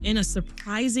In a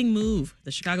surprising move, the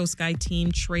Chicago Sky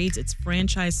team trades its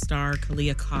franchise star,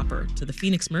 Kahleah Copper, to the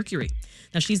Phoenix Mercury.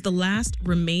 Now, she's the last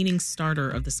remaining starter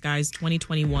of the Sky's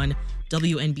 2021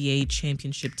 WNBA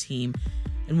championship team.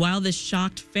 And while this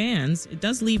shocked fans, it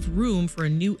does leave room for a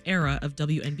new era of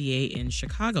WNBA in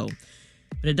Chicago.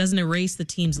 But it doesn't erase the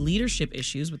team's leadership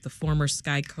issues, with the former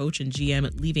Sky coach and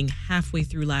GM leaving halfway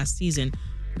through last season,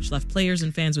 which left players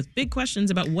and fans with big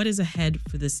questions about what is ahead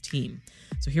for this team.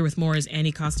 So here with more is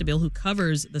Annie Costabile, who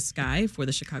covers the Sky for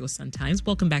the Chicago Sun-Times.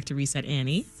 Welcome back to Reset,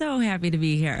 Annie. So happy to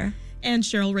be here. And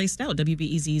Cheryl Ray Stout,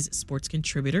 WBEZ's sports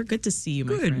contributor. Good to see you,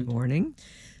 my friend. Good morning.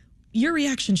 Your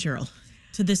reaction, Cheryl,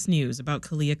 to this news about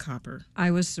Kahleah Copper. I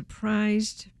was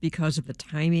surprised because of the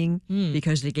timing,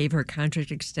 because they gave her a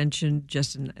contract extension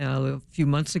just a few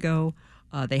months ago.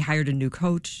 They hired a new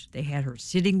coach. They had her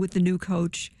sitting with the new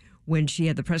coach when she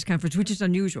had the press conference, which is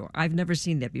unusual. I've never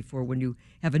seen that before. When you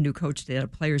have a new coach, they had a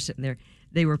player sitting there.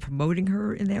 They were promoting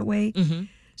her in that way. Mm-hmm.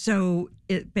 So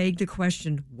it begged the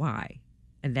question, why?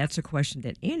 And that's a question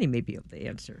that Annie may be able to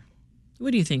answer.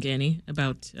 What do you think, Annie,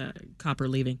 about Copper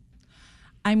leaving?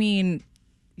 I mean,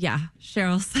 yeah,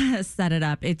 Cheryl set it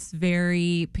up. It's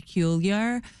very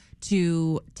peculiar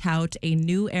to tout a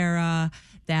new era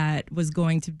that was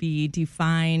going to be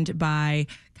defined by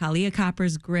Kahleah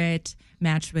Copper's grit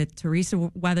matched with Teresa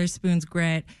Weatherspoon's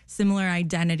grit, similar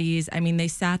identities. I mean, they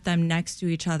sat them next to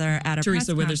each other at a press conference.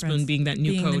 Teresa Weatherspoon being that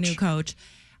new coach. The new coach.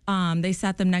 They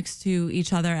sat them next to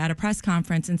each other at a press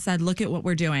conference and said, look at what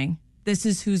we're doing. This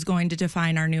is who's going to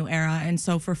define our new era. And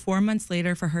so for 4 months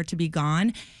later, for her to be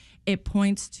gone, it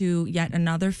points to yet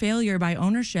another failure by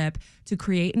ownership to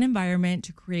create an environment,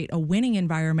 to create a winning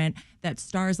environment that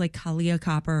stars like Kahleah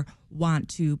Copper want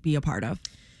to be a part of.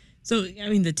 So, I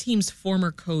mean, the team's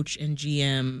former coach and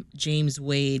GM, James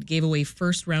Wade, gave away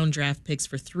first-round draft picks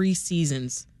for 3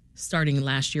 seasons starting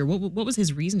last year. What was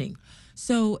his reasoning?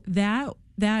 So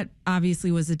that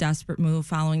obviously was a desperate move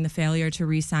following the failure to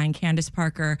re-sign Candace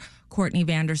Parker, Courtney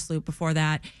Vandersloot. Before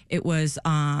that, it was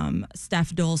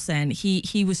Steph Dolson.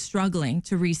 He was struggling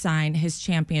to re-sign his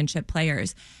championship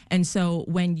players. And so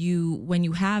when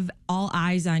you have all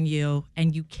eyes on you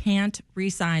and you can't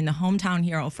re-sign the hometown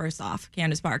hero, first off,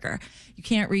 Candace Parker, you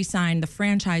can't re-sign the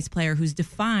franchise player who's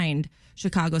defined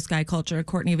Chicago Sky culture,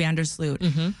 Courtney Vandersloot.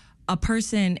 Mm-hmm. A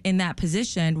person in that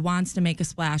position wants to make a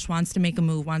splash, wants to make a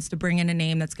move, wants to bring in a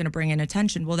name that's going to bring in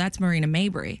attention. Well, that's Marina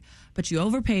Mabrey. But you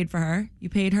overpaid for her. You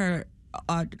paid her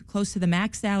close to the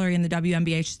max salary in the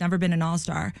WNBA. She's never been an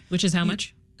all-star. Which is how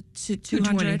much?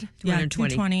 200. Yeah,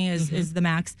 220 is the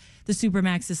max. The super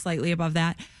max is slightly above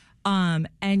that. And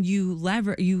you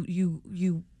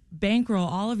bankroll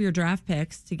all of your draft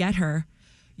picks to get her.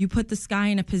 You put the Sky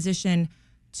in a position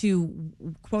to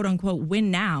quote unquote win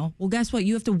now. Well, guess what?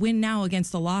 You have to win now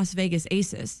against the Las Vegas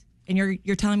Aces, and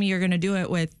you're telling me you're going to do it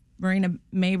with Marina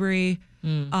Mabrey,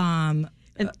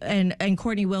 and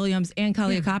Courtney Williams and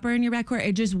Kahleah Copper in your backcourt.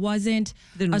 It just wasn't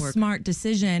smart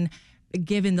decision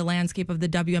given the landscape of the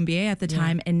WNBA at the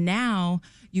time. And now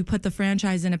you put the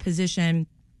franchise in a position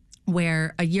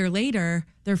where a year later,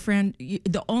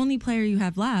 the only player you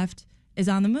have left is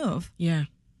on the move. Yeah.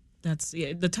 That's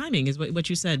the timing is what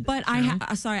you said. But I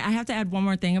have to add one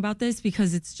more thing about this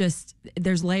because it's just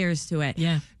there's layers to it.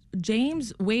 Yeah.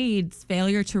 James Wade's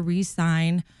failure to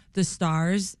re-sign the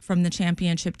stars from the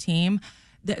championship team,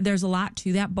 there's a lot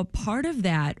to that. But part of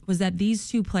that was that these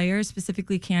two players,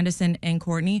 specifically Candace and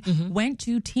Courtney, went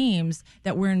to teams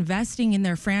that were investing in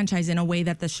their franchise in a way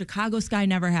that the Chicago Sky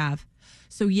never have.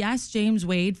 So, yes, James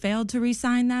Wade failed to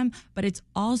re-sign them, but it's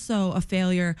also a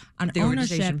failure on the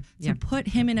ownership to put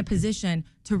him in a position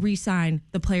to re-sign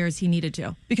the players he needed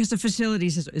to. Because the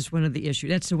facilities is one of the issues.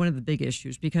 That's one of the big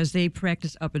issues because they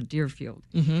practice up at Deerfield,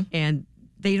 and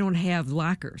they don't have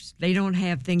lockers. They don't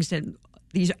have things that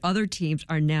these other teams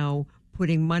are now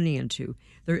putting money into.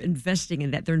 They're investing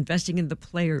in that. They're investing in the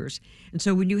players. And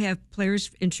so when you have players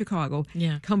in Chicago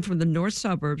come from the north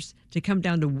suburbs to come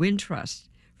down to Wintrust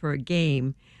for a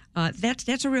game,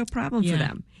 that's a real problem for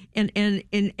them. And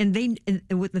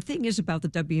what the thing is about the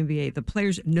WNBA, the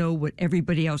players know what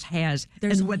everybody else has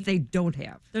and what they don't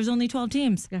have. There's only 12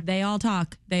 teams. Yeah. They all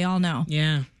talk. They all know.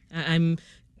 Yeah. I'm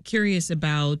curious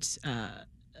about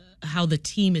how the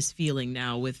team is feeling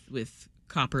now with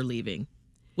Copper leaving.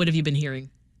 What have you been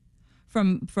hearing?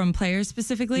 From players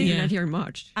specifically? You're not hearing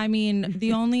much. I mean,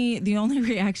 the only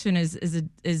reaction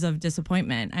is of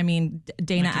disappointment. I mean,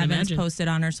 Dana Evans posted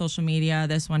on her social media,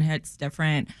 this one hits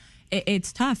different.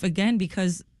 It's tough, again,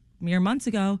 because mere months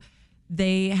ago,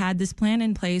 they had this plan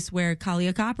in place where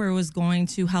Kahleah Copper was going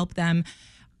to help them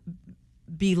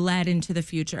be led into the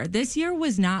future. This year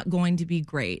was not going to be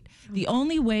great. The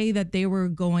only way that they were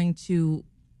going to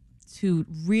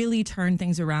really turn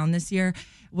things around this year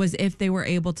was if they were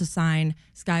able to sign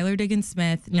Skylar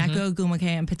Diggins-Smith, Nneka Ogwumike,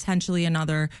 and potentially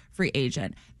another free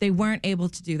agent. They weren't able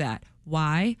to do that.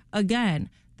 Why? Again,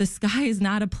 the Sky is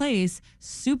not a place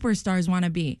superstars want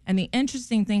to be. And the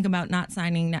interesting thing about not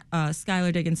signing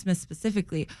Skylar Diggins-Smith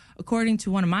specifically, according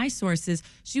to one of my sources,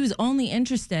 she was only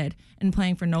interested in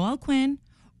playing for Noelle Quinn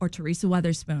or Teresa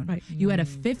Weatherspoon. Right. You had a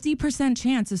 50%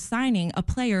 chance of signing a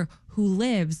player who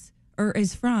lives or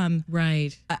is from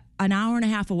an hour and a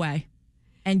half away,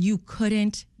 and you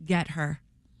couldn't get her.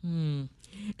 And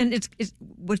it's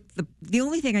what the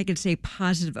only thing I can say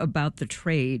positive about the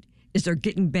trade is they're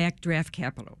getting back draft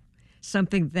capital,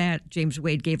 something that James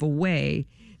Wade gave away.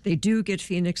 They do get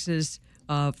Phoenix's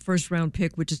first-round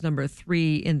pick, which is number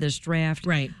 3 in this draft.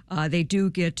 Right. They do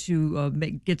get to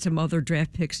get some other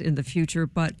draft picks in the future,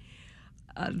 but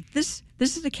this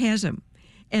is a chasm.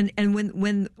 And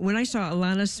when I saw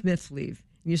Alana Smith leave,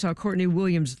 you saw Courtney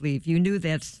Williams leave, you knew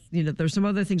that there's some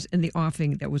other things in the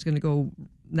offing that was going to go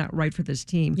not right for this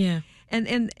team. Yeah.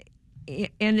 And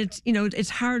it's it's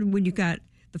hard when you got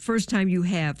the first time you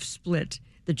have split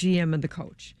the GM and the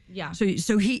coach. Yeah.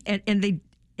 So he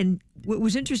and what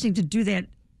was interesting to do that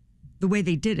the way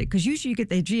they did it, because usually you get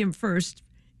the GM first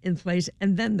in place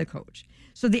and then the coach.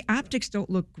 So the optics don't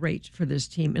look great for this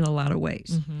team in a lot of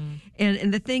ways.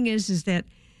 And the thing is that.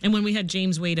 And when we had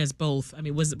James Wade as both, I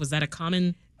mean, was that a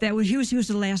common? He was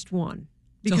the last one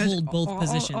to hold both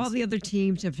positions. All the other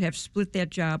teams have split that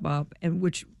job up, and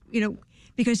which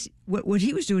because what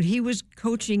he was doing, he was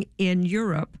coaching in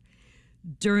Europe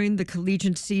during the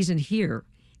collegiate season here,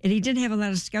 and he didn't have a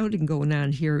lot of scouting going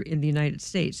on here in the United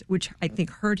States, which I think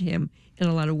hurt him in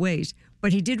a lot of ways.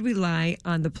 But he did rely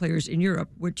on the players in Europe,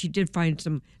 which he did find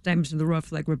some diamonds in the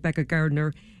rough, like Rebecca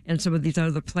Gardner and some of these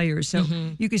other players. So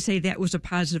you could say that was a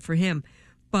positive for him.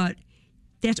 But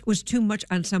that was too much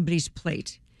on somebody's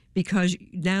plate, because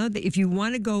now if you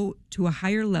want to go to a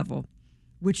higher level,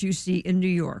 which you see in New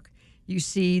York, you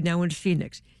see now in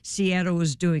Phoenix, Seattle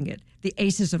is doing it. The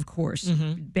Aces, of course,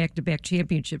 back-to-back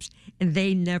championships, and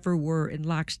they never were in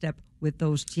lockstep with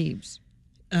those teams.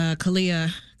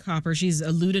 Kahleah Copper, she's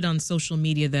alluded on social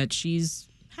media that she's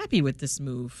happy with this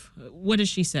move. What has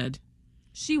she said?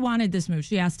 She wanted this move.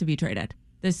 She asked to be traded.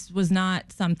 This was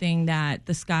not something that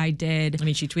the Sky did. I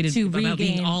mean, she tweeted about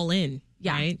being all in.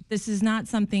 Yeah, right? This is not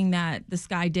something that the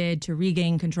Sky did to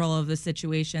regain control of the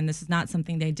situation. This is not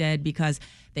something they did because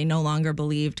they no longer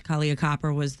believed Kahleah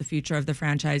Copper was the future of the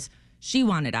franchise. She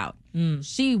wanted out.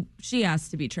 She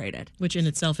asked to be traded, which in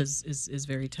itself is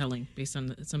very telling based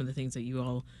on some of the things that you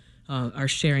all are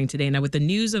sharing today. Now, with the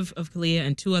news of Kahleah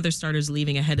and 2 other starters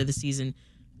leaving ahead of the season,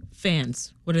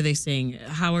 fans, what are they saying?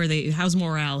 How's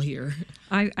morale here?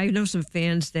 I know some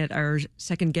fans that are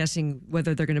second guessing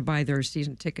whether they're going to buy their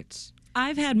season tickets.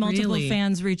 I've had multiple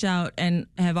fans reach out and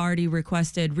have already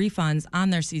requested refunds on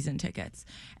their season tickets,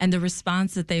 and the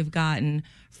response that they've gotten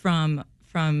from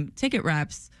ticket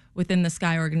reps within the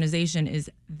Sky organization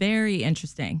is very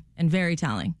interesting and very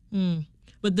telling.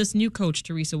 But this new coach,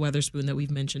 Teresa Weatherspoon, that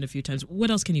we've mentioned a few times, what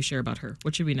else can you share about her?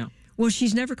 What should we know? Well,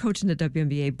 she's never coached in the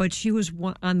WNBA, but she was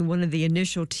on one of the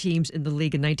initial teams in the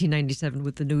league in 1997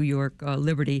 with the New York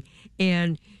Liberty,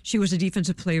 and she was a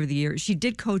Defensive Player of the Year. She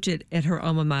did coach it at her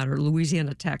alma mater,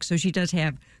 Louisiana Tech, so she does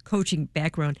have coaching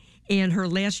background. And her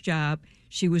last job,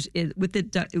 she was with the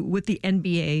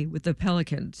NBA with the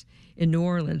Pelicans in New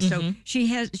Orleans. So she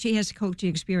has coaching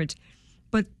experience.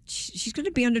 But she's going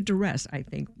to be under duress, I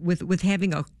think, with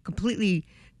having a completely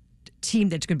team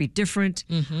that's going to be different.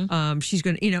 She's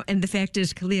going to, and the fact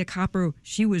is, Kahleah Copper,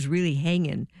 she was really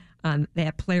hanging on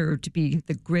that player to be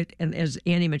the grit, and as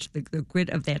Annie mentioned, the grit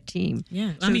of that team.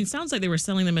 Yeah, so, I mean, it sounds like they were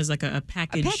selling them as like a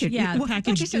package.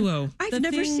 Package duo. I've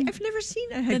never seen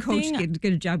a head coach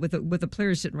get a job with a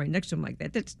player sitting right next to him like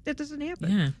that. That doesn't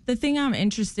happen. Yeah. The thing I'm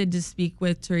interested to speak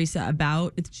with Teresa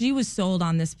about, she was sold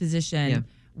on this position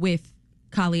with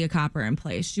Kahleah Copper in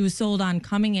place. She was sold on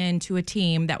coming into a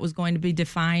team that was going to be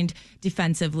defined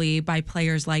defensively by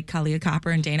players like Kahleah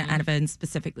Copper and Dana Evans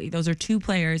specifically. Those are 2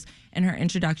 players in her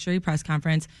introductory press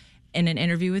conference. In an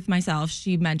interview with myself,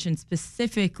 she mentioned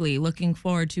specifically looking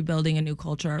forward to building a new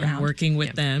culture around. And working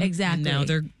with them. Exactly. And now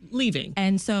they're leaving.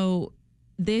 And so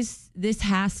this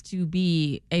has to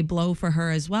be a blow for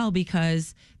her as well,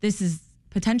 because this is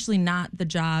potentially not the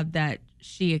job that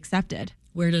she accepted.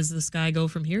 Where does the Sky go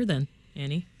from here then,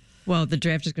 Annie? Well, the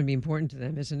draft is going to be important to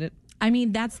them, isn't it? I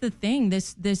mean, that's the thing.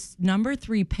 This number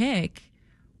 3 pick,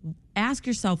 ask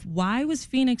yourself, why was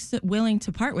Phoenix willing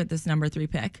to part with this number 3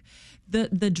 pick?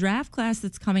 The draft class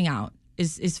that's coming out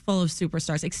is full of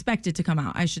superstars, expected to come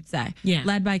out, I should say. Yeah.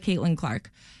 Led by Caitlin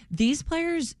Clark. These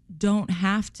players don't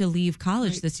have to leave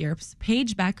college this year.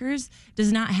 Paige Beckers does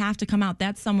not have to come out.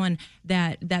 That's someone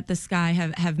that the Sky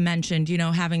have mentioned,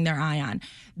 having their eye on.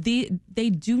 They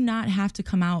do not have to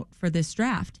come out for this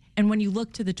draft. And when you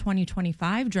look to the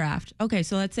 2025 draft, okay,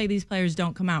 so let's say these players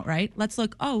don't come out, right? Let's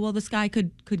look, the Sky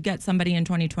could get somebody in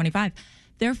 2025.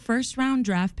 Their first round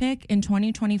draft pick in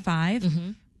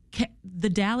 2025, the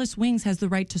Dallas Wings has the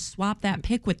right to swap that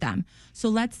pick with them. So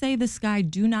let's say the Sky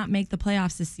do not make the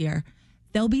playoffs this year.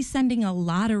 They'll be sending a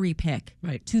lottery pick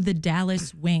to the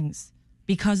Dallas Wings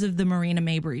because of the Marina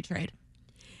Mabrey trade.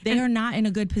 They are not in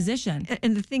a good position.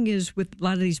 And the thing is, with a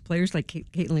lot of these players like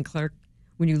Caitlin Clark,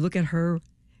 when you look at her,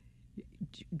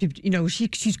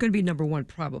 she's going to be number one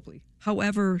probably.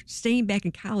 However, staying back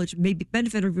in college may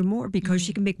benefit her even more because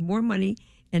she can make more money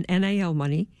and NIL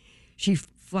money. She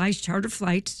flies charter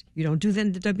flights. You don't do that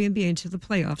in the WNBA until the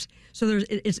playoffs. So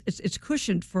it's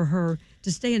cushioned for her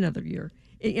to stay another year,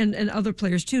 and other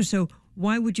players too. So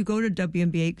why would you go to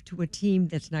WNBA to a team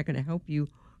that's not going to help you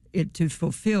to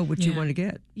fulfill what you want to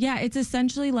get? Yeah, it's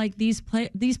essentially like these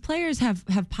players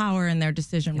have power in their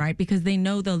decision, right? Because they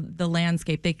know the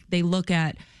landscape. They look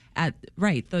at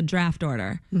the draft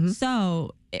order.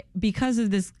 So because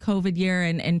of this COVID year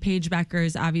and Paige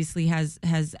Beckers obviously has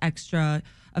extra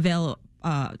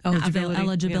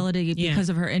eligibility because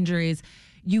of her injuries,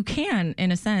 you can,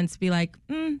 in a sense, be like,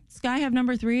 Sky have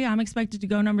number 3. I'm expected to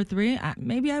go number 3.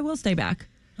 Maybe I will stay back.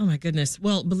 Oh, my goodness.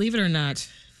 Well, believe it or not,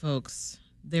 folks,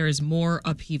 there is more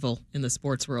upheaval in the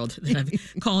sports world than I've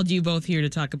called you both here to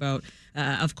talk about.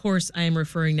 Of course, I am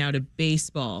referring now to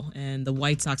baseball and the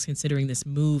White Sox considering this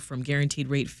move from Guaranteed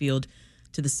Rate Field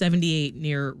to the 78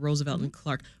 near Roosevelt and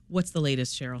Clark. What's the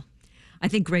latest, Cheryl? I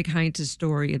think Greg Hines'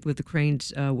 story with the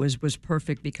Cranes was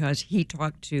perfect because he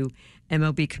talked to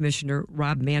MLB Commissioner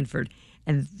Rob Manfred.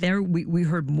 And there we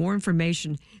heard more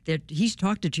information that he's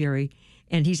talked to Jerry,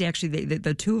 and he's actually,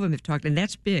 the two of them have talked, and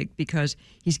that's big because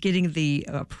he's getting the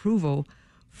approval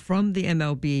from the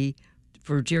MLB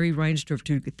for Jerry Reinsdorf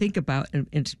to think about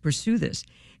and to pursue this.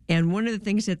 And one of the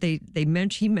things that he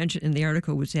mentioned in the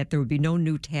article was that there would be no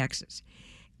new taxes.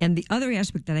 And the other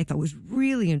aspect that I thought was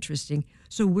really interesting,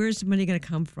 so where's the money going to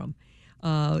come from?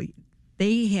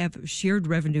 They have shared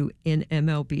revenue in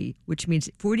MLB, which means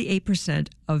 48%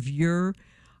 of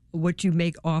what you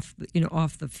make off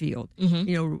the field.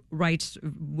 Rights,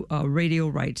 radio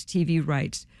rights, TV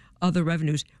rights, other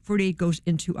revenues. 48 goes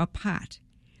into a pot.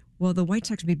 Well, the White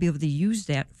Sox may be able to use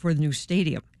that for the new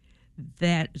stadium.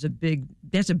 That's a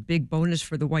big bonus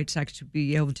for the White Sox to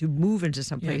be able to move into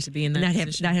someplace to be in that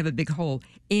and not have a big hole.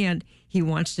 And he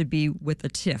wants to be with a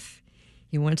TIF.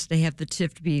 He wants to have the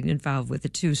TIF being involved with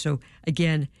it too. So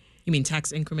again, you mean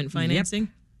tax increment financing?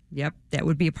 Yep, that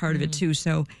would be a part of it too.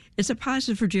 So it's a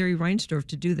positive for Jerry Reinsdorf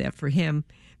to do that for him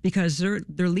because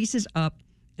their lease is up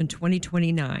in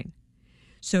 2029.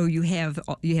 So you have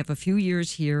a few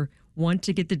years here. One,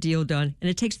 to get the deal done, and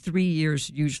it takes 3 years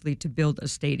usually to build a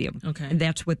stadium. Okay. And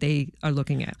that's what they are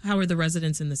looking at. How are the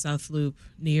residents in the South Loop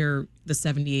near the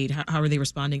 78? How are they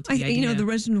responding to the idea? The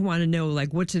residents want to know,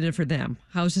 like, what's in it for them?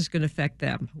 How's this going to affect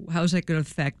them? How's that going to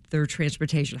affect their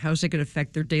transportation? How's that going to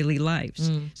affect their daily lives?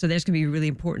 So that's going to be really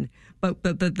important. But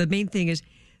the main thing is,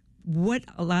 what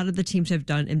a lot of the teams have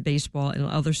done in baseball and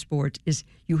other sports is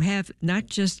you have not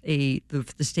just the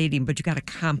stadium, but you got a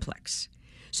complex.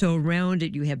 So around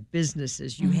it, you have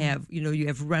businesses, you have, you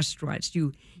have restaurants,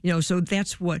 so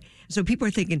that's so people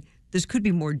are thinking this could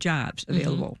be more jobs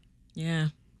available. Yeah.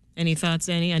 Any thoughts,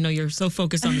 Annie? I know you're so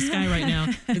focused on the Sky right now,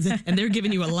 and they're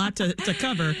giving you a lot to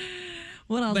cover.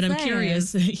 I'm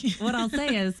curious. What I'll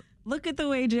say is, look at the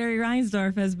way Jerry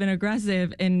Reinsdorf has been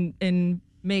aggressive in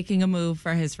making a move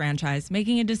for his franchise,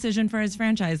 making a decision for his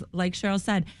franchise. Like Cheryl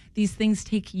said, these things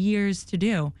take years to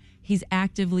do. He's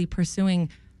actively pursuing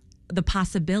the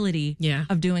possibility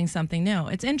of doing something new.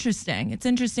 It's interesting. It's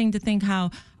interesting to think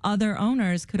how other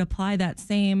owners could apply that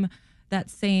same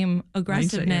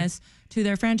aggressiveness to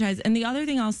their franchise. And the other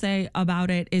thing I'll say about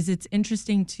it is it's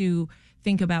interesting to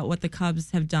think about what the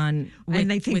Cubs have done with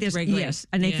Wrigley. Yes,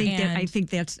 and I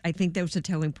think that was a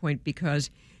telling point because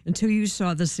until you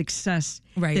saw the success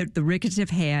that the Ricketts have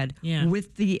had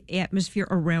with the atmosphere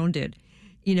around it,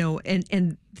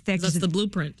 and the fact that's the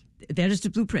blueprint. That is the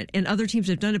blueprint. And other teams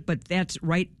have done it, but that's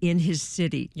right in his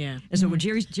city. Yeah. And so when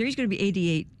Jerry's going to be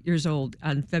 88 years old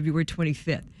on February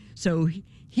 25th. So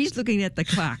he's looking at the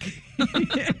clock.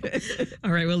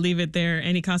 All right, we'll leave it there.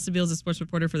 Annie Costabile is a sports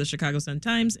reporter for the Chicago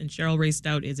Sun-Times, and Cheryl Ray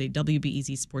Stout is a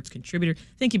WBEZ sports contributor.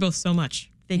 Thank you both so much.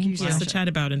 Thank you. Lots to chat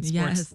about in sports. Yes.